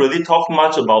 They didn't really talk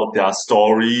much about their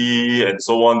story and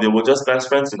so on. They were just best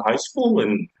friends in high school,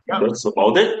 and that's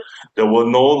about it. There were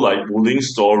no like bullying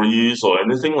stories or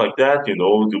anything like that. It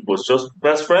was just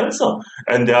best friends.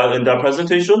 And their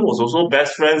presentation was also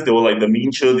best friends. They were like the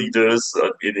mean cheerleaders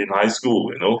in high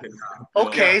school.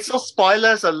 Okay, so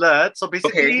spoilers alert. So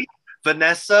basically,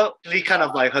 Vanessa really kind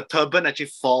of like her turban actually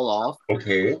fall off.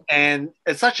 Okay. And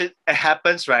it's it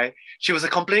happens, right? She was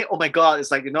complaining, oh my God, it's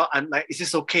like, I'm like, is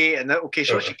this okay? And then, okay,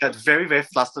 so she got very, very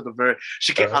flustered over it.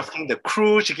 She kept asking the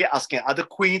crew, she kept asking other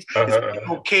queens, is it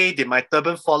okay? Did my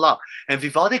turban fall out? And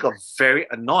Vivaldi got very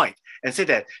annoyed and said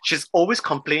that she's always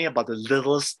complaining about the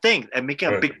littlest thing and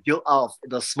making a big deal out of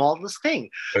the smallest thing.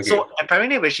 Okay. So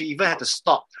apparently when she even had to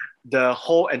stop the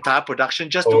whole entire production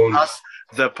just to ask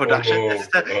the production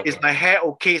assistant, is my hair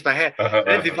okay? Is my hair? And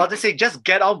then Vivaldi said, just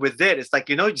get on with it. It's like,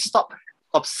 you stop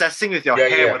obsessing with your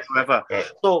hair whatsoever.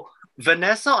 So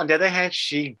Vanessa, on the other hand,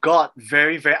 she got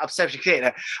very, very upset. She said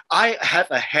that I have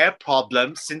a hair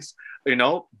problem since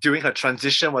during her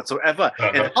transition whatsoever.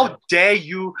 And how dare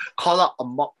you call out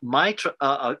my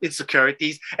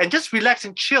insecurities and just relax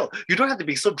and chill. You don't have to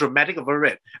be so dramatic over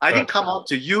it. I didn't come on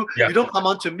to you. You don't come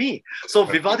on to me. So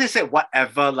Vivaldi said,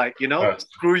 whatever, like,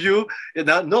 screw you.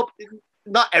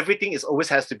 Not everything always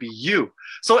has to be you.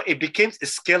 So it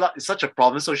scaled up. It's such a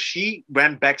problem. So she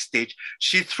went backstage.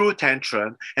 She threw a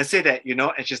tantrum and said that,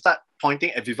 and she started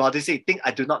pointing at Vivaldi, saying, think I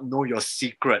do not know your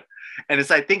secret. And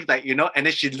it's I think that, and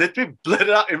then she literally blurted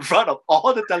out in front of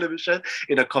all the television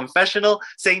in a confessional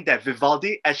saying that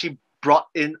Vivaldi actually brought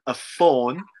in a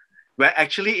phone where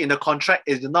actually in the contract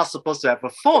is not supposed to have a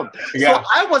phone. So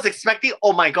I was expecting,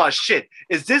 oh my gosh, shit,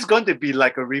 is this going to be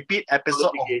like a repeat episode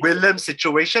of Willem's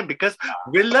situation? Because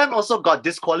Willem also got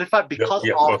disqualified because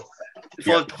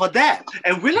for that.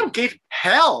 And Willem gave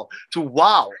hell to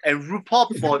Wow and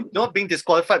RuPaul for not being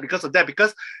disqualified because of that.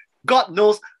 Because God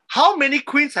knows how many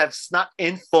queens have snuck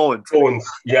in phones.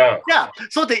 Yeah.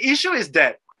 So the issue is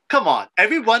that, come on,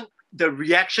 everyone, the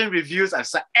reaction reviews, I've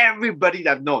said everybody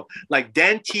that I've known, like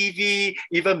Dan TV,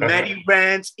 even Maddie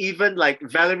Rance, even like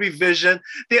Valerie Vision,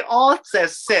 they all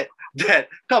have said that,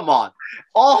 come on,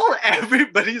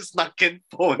 everybody snuck in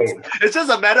phones. It's just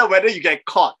a matter of whether you get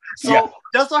caught. So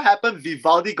just so happened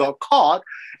Vivaldi got caught.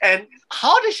 And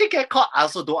how did she get caught? I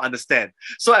also don't understand.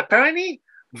 So apparently,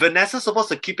 Vanessa's supposed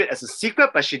to keep it as a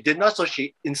secret, but she did not. So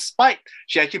she, in spite,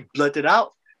 she actually blurted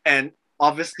out. And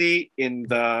obviously, in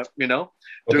the,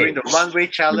 during the runway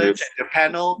challenge, the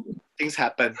panel, things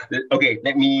happen. Okay,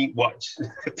 let me watch.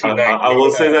 I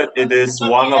will say that it is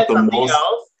one of the most.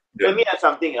 Let me add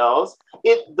something else.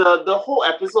 The whole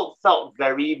episode felt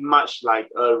very much like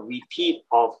a repeat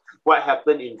of what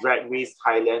happened in Drag Race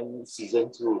Thailand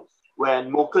season 2, when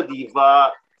Mocha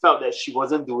Diva felt that she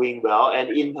wasn't doing well, and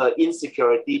in her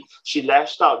insecurity, she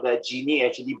lashed out that Jeannie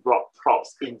actually brought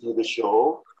props into the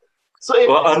show. So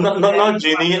not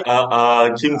Jeannie,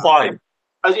 Kim Hui.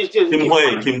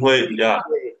 Kim Hui, yeah.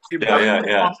 On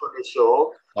the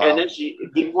show, and then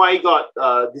Kim Hui got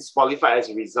disqualified as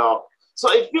a result. So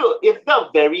it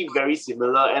felt very, very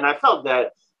similar, and I felt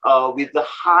that with the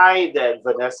high that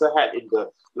Vanessa had in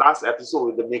the last episode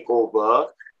with the makeover,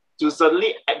 to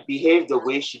suddenly behave the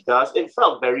way she does, it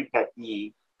felt very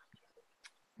petty.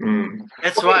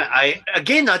 That's right.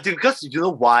 Because you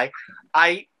know why?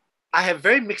 I have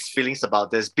very mixed feelings about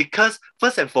this, because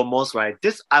first and foremost, right,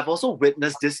 I've also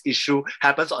witnessed this issue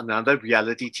happens on another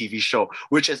reality TV show,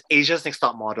 which is Asia's Next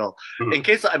Top Model. In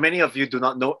case many of you do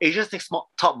not know, Asia's Next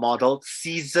Top Model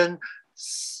season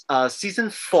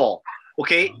 4,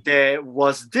 okay, there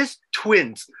was this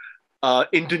twins,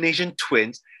 Indonesian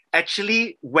twins,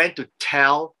 actually went to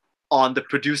tell on the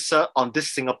producer on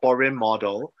this Singaporean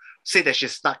model, say that she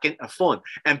snuck in a phone.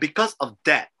 And because of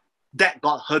that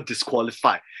got her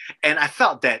disqualified. And I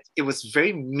felt that it was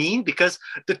very mean, because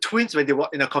the twins, when they were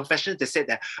in a confession, they said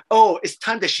that, oh, it's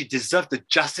time that she deserved the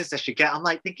justice that she got. I'm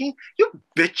like thinking, you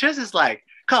bitches, is like,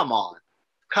 come on.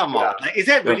 Like, is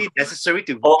that really necessary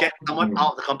to get someone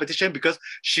out of the competition because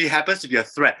she happens to be a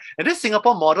threat? And this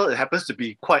Singapore model, it happens to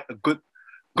be quite a good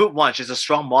one. She's a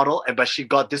strong model, but she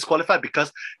got disqualified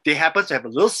because they happen to have a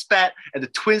little spat, and the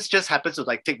twins just happen to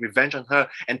like take revenge on her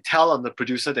and tell on the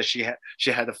producer that she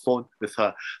had a phone with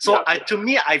her. So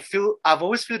I've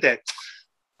always feel that,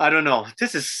 I don't know,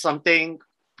 this is something.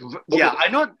 Yeah, I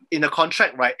know in the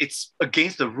contract, right, it's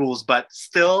against the rules, but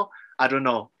still, I don't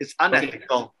know, it's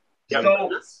unethical. So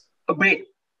wait,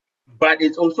 but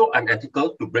it's also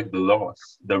unethical to break the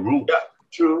laws, the rules. Yeah,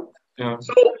 true. Yeah.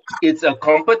 So it's a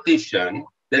competition.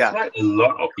 That's why a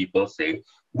lot of people say,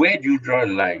 where do you draw a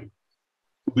line?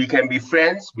 We can be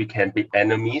friends, we can be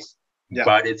enemies,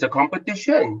 but it's a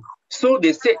competition. So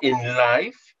they said in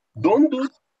life, don't do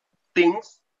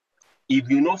things if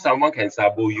you know someone can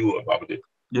sabo you about it.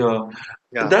 Yeah.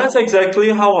 That's exactly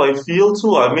how I feel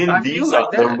too. I mean, these are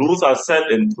the rules are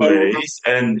set in place,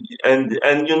 and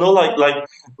you know, like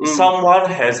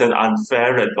someone has an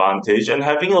unfair advantage, and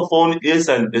having a phone is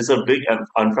a big and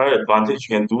unfair advantage.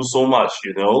 You can do so much,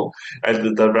 you know. At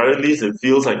the very least, it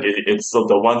feels like it's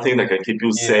the one thing that can keep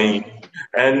you sane.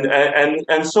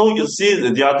 And so you see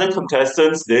the other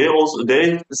contestants, they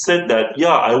said that,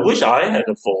 yeah, I wish I had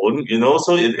a phone, you know.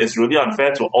 So it's really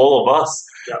unfair to all of us.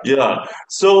 Yeah.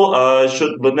 So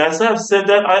should Vanessa have said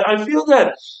that? I feel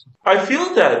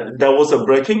that there was a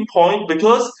breaking point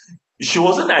because she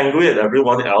wasn't angry at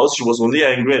everyone else. She was only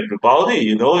angry at Vivaldi,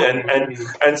 you know, and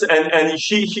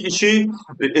she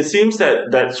it seems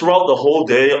that throughout the whole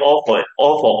day,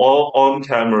 all on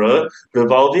camera,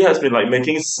 Vivaldi has been like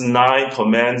making snide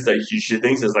comments that she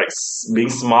thinks is like being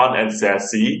smart and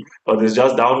sassy, but it's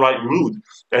just downright rude.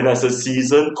 And as a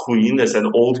seasoned queen, as an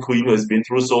old queen who has been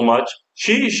through so much,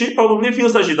 she probably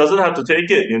feels that she doesn't have to take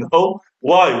it, you know?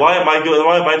 Why? Why am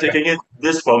I taking it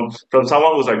this from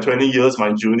someone who's like 20 years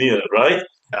my junior, right?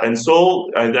 And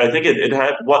so I think it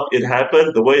had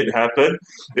the way it happened.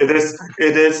 It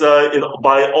is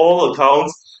by all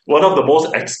accounts one of the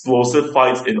most explosive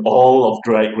fights in all of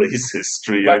Drag Race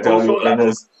history. I tell you,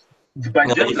 Ernest. But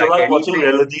just if you like watching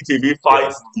reality TV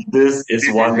fights, this is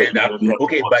one that you really have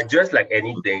to watch. But just like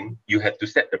anything, you have to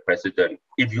set the precedent.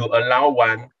 If you allow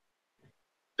one,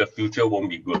 the future won't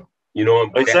be good. You know,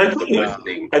 exactly.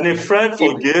 And if Fred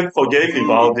forgave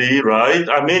Vivaldi, right?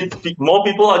 I mean, more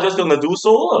people are just gonna do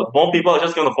so. More people are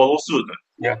just gonna follow suit.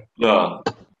 Yeah. Yeah.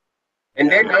 And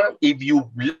then if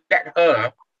you let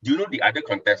her, do you know the other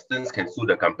contestants can sue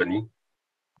the company?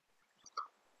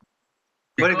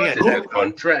 Because it's a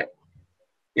contract.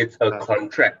 It's a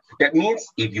contract. That means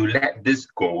if you let this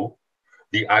go,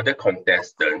 the other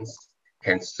contestants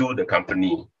can sue the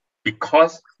company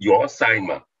because your sign,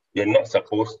 you're not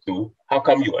supposed to. How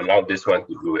come you allowed this one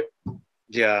to do it?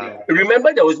 Yeah.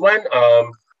 Remember there was one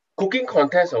cooking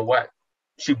contest or what?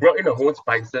 She brought in her own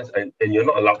spices and you're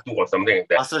not allowed to or something like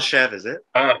that. Master Chef, is it?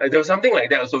 There was something like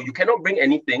that. So you cannot bring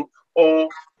anything or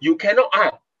you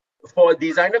cannot, for a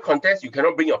designer contest, you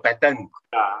cannot bring your pattern.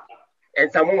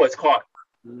 And someone was caught.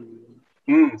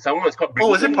 Someone was caught.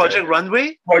 Was it Project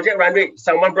Runway? Project Runway.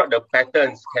 Someone brought the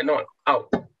patterns, cannot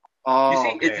out. Oh, you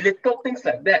see, it's little things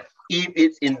like that. If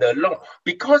it's in the law,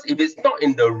 because if it's not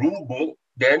in the rule book,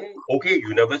 then okay,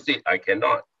 you never say I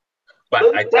cannot.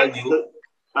 But I tell you,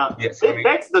 it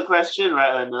begs the question,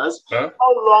 right, Ernest? How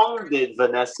long did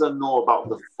Vanessa know about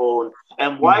the phone,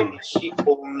 and why did she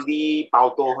only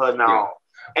to her now?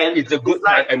 And it's a good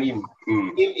time. I mean,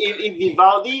 if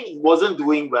Vivaldi wasn't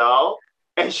doing well,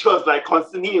 and she was like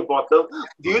constantly in bottom,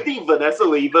 do you think Vanessa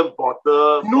will even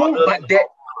bother? No, but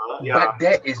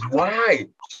that is why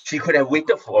she could have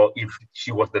waited for if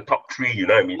she was the top 3, you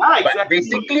know what I mean? Yeah, exactly. But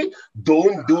basically,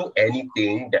 don't do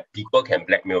anything that people can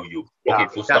blackmail you. Okay,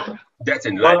 full stop. That's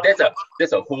in life.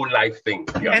 That's a whole life thing.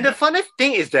 Yeah. And the funny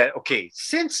thing is that, okay,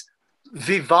 since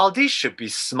Vivaldi should be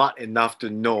smart enough to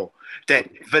know that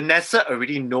Vanessa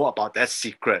already know about that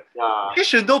secret. He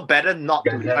should know better not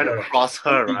to try to cross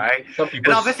her, right? And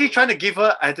obviously trying to give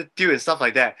her attitude and stuff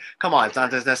like that. Come on,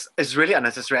 it's really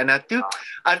unnecessary. And I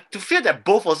feel that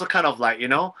both also kind of like, you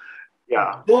know,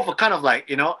 both are kind of like,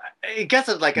 you know, it gets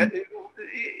like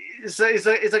it's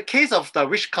a case of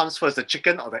which comes first, the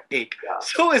chicken or the egg.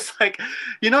 So it's like,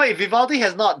 you know, if Vivaldi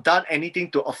has not done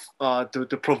anything to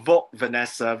provoke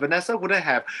Vanessa wouldn't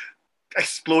have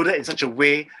exploded in such a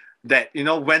way that, you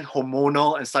know, went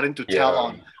hormonal and starting to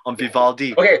tell on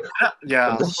Vivaldi. Okay.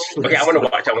 Yeah. Okay, I want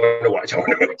to watch.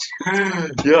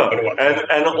 Yeah.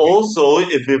 And also,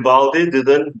 if Vivaldi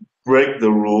didn't break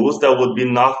the rules, there would be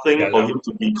nothing for him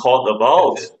to be caught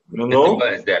about. You know?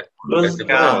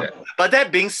 But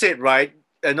that being said, right,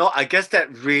 you know, I guess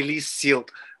that really sealed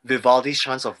Vivaldi's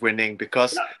chance of winning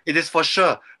because it is for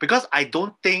sure. Because I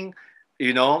don't think,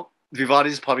 you know, Vivaldi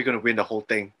is probably going to win the whole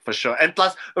thing for sure. And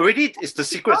plus, already the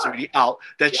secret's already out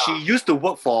that she used to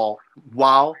work for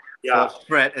WOW, for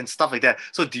Fred and stuff like that.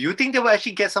 So do you think they will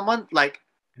actually get someone like,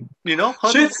 you know?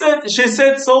 She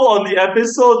said so on the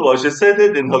episode. Well, she said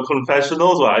it in her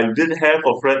confessionals. Well, I did have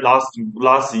for Fred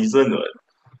last season.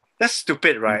 That's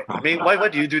stupid, right? I mean, why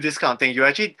do you do this kind of thing? You're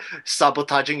actually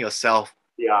sabotaging yourself.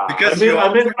 Yeah. Because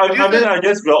I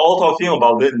guess we're all talking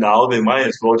about it now. They might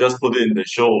as well just put it in the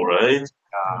show, right?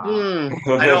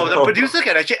 I know the producer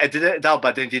can actually edit it down,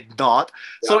 but they did not.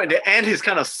 So in the end, he's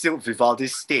kind of sealed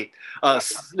Vivaldi's state.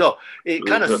 It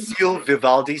kind of sealed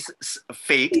Vivaldi's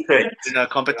fate in a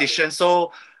competition.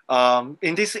 So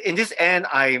in this end,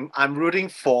 I'm rooting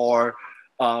for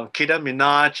Kida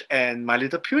Minaj and My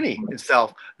Little Pony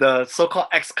itself, the so-called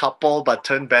ex-couple but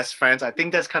turned best friends. I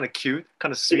think that's kind of cute,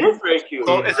 kind of It sweet. is very cute.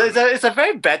 So it's a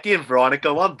very Betty and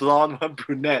Veronica, one blonde, one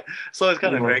brunette. So it's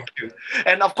kind of very cute.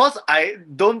 And of course, I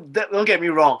don't get me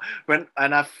wrong. When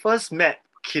I first met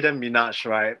Kida Minaj,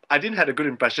 right, I didn't have a good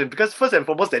impression because first and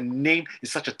foremost, their name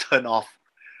is such a turn off.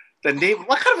 The name,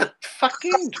 what kind of a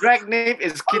fucking drag name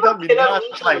is Kida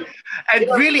Minaj? Like, and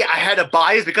really, I had a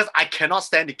bias because I cannot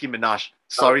stand Nicki Minaj.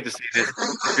 Sorry to say this,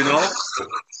 you know,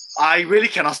 I really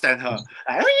cannot stand her.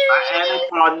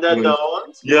 Anaconda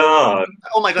don't. Yeah.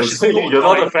 Oh my gosh, she's so you're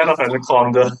not a fan of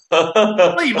Anaconda.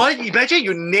 Imagine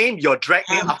you name your drag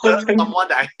name after someone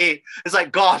that I hate. It's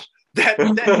like, gosh, that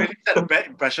really set a bad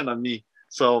impression on me.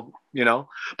 So, you know,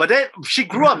 but then she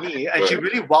grew on me and she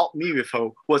really wowed me with her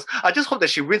words. I just hope that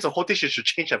she wins the whole thing. She should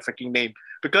change her freaking name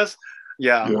because,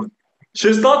 yeah.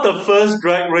 She's not the first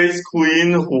drag race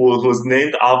queen who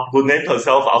named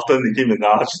herself after Nicki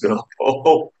Minaj though.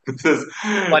 Oh, this is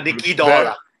But Nicki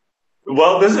Doll.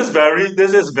 Well, this is very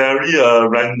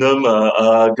random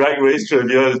drag race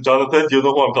trivia. Jonathan, do you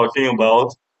know who I'm talking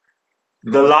about?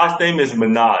 The last name is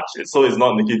Minaj, so it's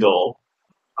not Nicki Doll.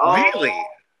 Really?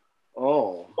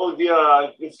 Oh. Oh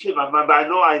dear, it's slipped my mind, but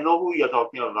I know who you're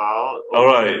talking about. All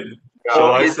right. Yeah.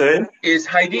 Shall I say? Is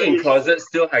Heidi in Closet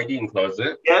still Heidi in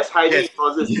Closet? Yes, Heidi in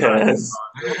Closet. Yes.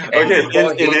 And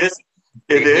Okay,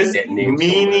 it is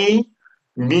Mini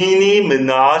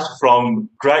Minaj from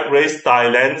Drag Race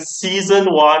Thailand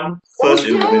Season 1, first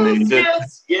eliminated.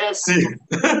 Yes.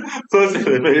 First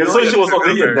eliminated. So she was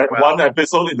only in that one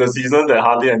episode in the season that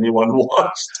hardly anyone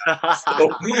watched.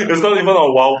 So it's not even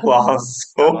on WoW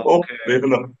Plus. So, you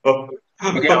know.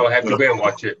 Okay, I'll have to go and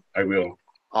watch it. I will.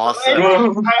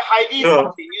 Awesome. Heidi is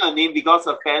not changing her name because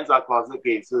her fans are closet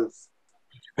cases.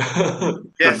 Yes.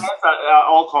 The fans are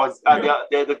all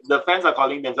the fans are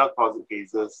calling themselves closet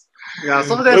cases. Yeah,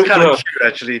 so that's kind of cute,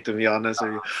 actually, to be honest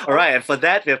with you. All right, and for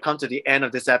that, we have come to the end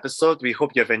of this episode. We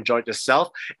hope you have enjoyed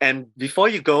yourself. And before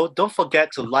you go, don't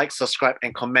forget to like, subscribe,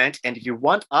 and comment. And if you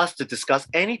want us to discuss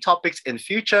any topics in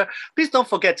future, please don't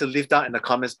forget to leave down in the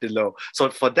comments below. So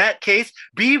for that case,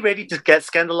 be ready to get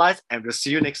scandalized, and we'll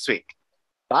see you next week.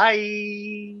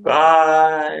 Bye.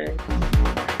 Bye.